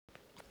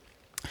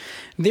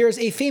There's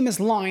a famous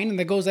line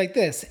that goes like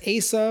this: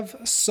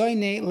 Esav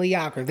soine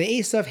liYaakov. The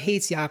Esav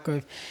hates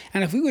Yaakov.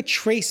 And if we would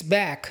trace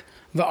back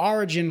the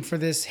origin for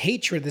this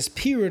hatred, this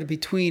period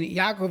between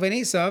Yaakov and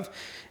Esav,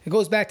 it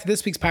goes back to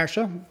this week's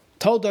parsha,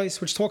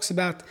 Toldos, which talks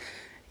about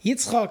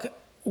Yitzchak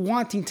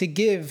wanting to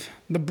give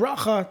the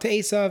bracha to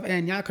Esav,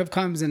 and Yaakov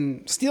comes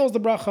and steals the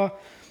bracha.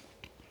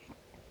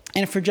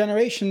 And for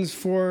generations,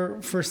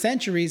 for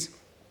centuries,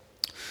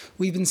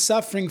 we've been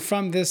suffering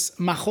from this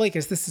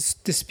machlokes, this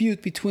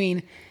dispute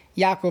between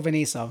Yaakov and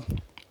Esav.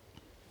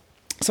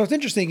 So it's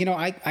interesting,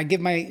 I give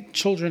my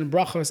children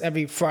brachos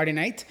every Friday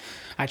night.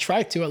 I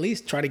try to at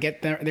least try to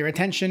get their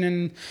attention,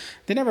 and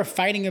they're never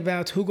fighting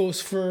about who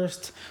goes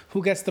first,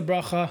 who gets the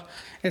bracha.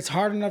 It's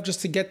hard enough just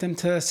to get them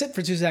to sit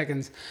for 2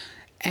 seconds.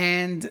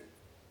 And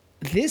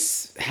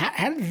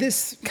how did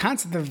this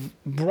concept of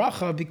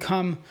bracha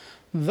become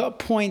the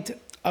point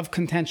of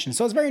contention?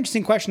 So it's a very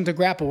interesting question to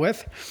grapple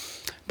with,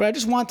 but I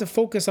just want to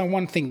focus on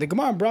one thing. The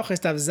Gemara in Brachos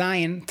Daf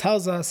Zayin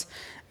tells us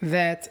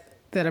that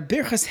a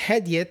birchas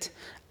hedyet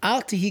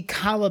al tihi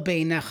kala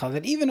beinecha,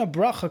 that even a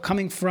bracha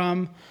coming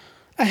from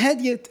a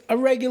hedyet, a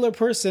regular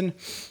person,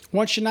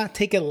 one should not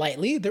take it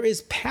lightly. There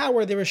is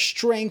power, there is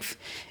strength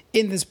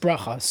in this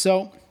bracha.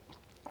 So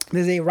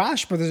there's a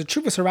Rashba, there's a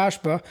Truvas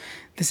Rashba.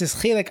 This is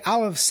Chelek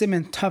Aleph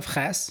Siman Tav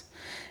Ches,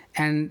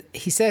 and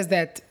he says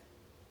that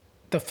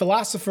the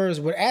philosophers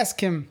would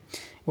ask him,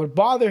 would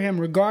bother him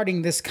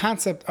regarding this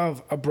concept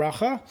of a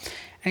bracha,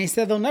 and he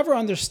said they'll never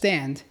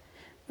understand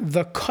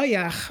the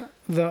koyach,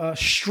 the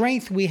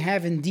strength we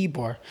have in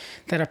dibor,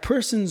 that a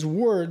person's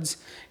words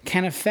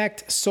can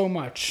affect so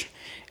much.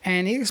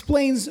 And he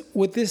explains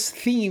with this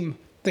theme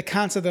the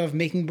concept of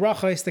making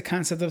brachos, the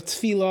concept of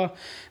tefillah,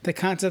 the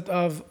concept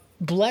of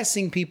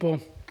blessing people.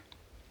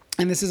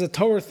 And this is a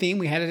Torah theme.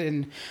 We had it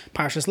in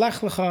Parshas Lech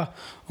Lecha,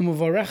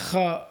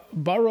 Umuvarecha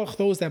Baruch,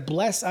 those that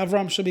bless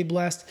Avram shall be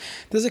blessed.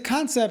 There's a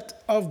concept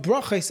of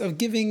brachos, of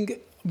giving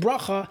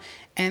bracha,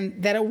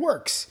 and that it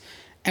works.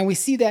 And we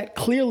see that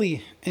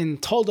clearly in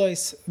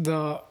Toldos,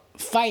 the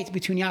fight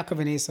between Yaakov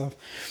and Esav.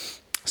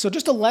 So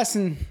just a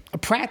lesson, a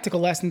practical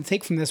lesson to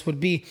take from this would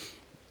be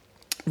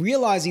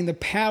realizing the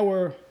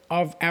power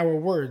of our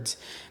words,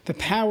 the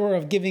power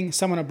of giving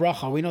someone a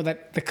bracha. We know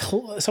that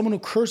someone who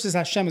curses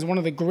Hashem is one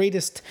of the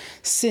greatest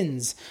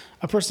sins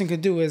a person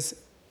could do, is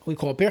we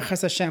call it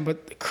birchas Hashem,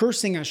 but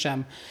cursing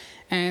Hashem.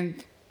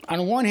 And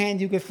on one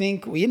hand, you could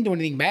think, well, you didn't do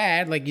anything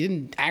bad, like you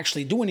didn't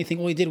actually do anything,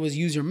 all you did was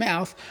use your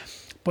mouth.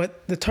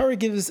 But the Torah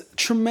gives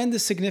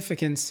tremendous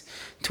significance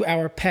to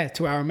our pet,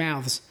 to our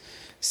mouths.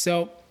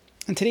 So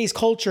in today's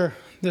culture,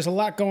 there's a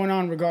lot going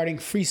on regarding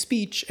free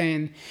speech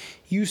and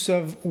use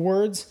of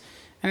words.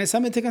 And it's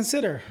something to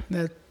consider,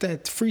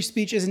 that free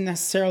speech isn't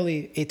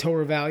necessarily a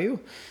Torah value.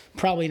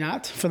 Probably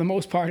not. For the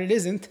most part, it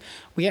isn't.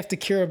 We have to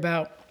care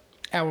about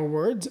our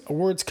words. Our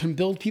words can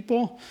build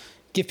people,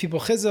 give people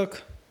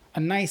chizuk, a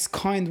nice,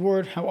 kind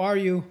word. How are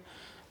you?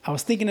 I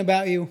was thinking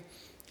about you.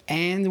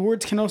 And the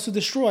words can also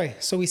destroy.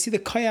 So we see the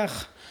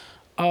koyach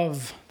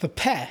of the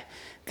peh,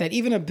 that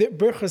even a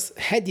birchas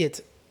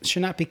hedyet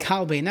should not be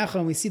kal beinecha.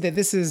 And we see that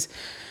this is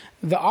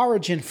the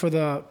origin for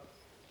the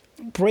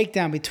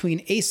breakdown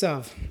between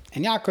Esav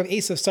and Yaakov.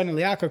 Esav's son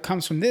Yaakov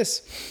comes from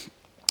this,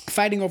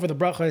 fighting over the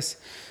brachas.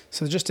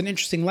 So just an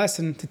interesting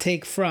lesson to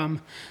take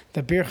from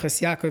the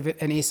birchas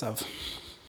Yaakov and Esav.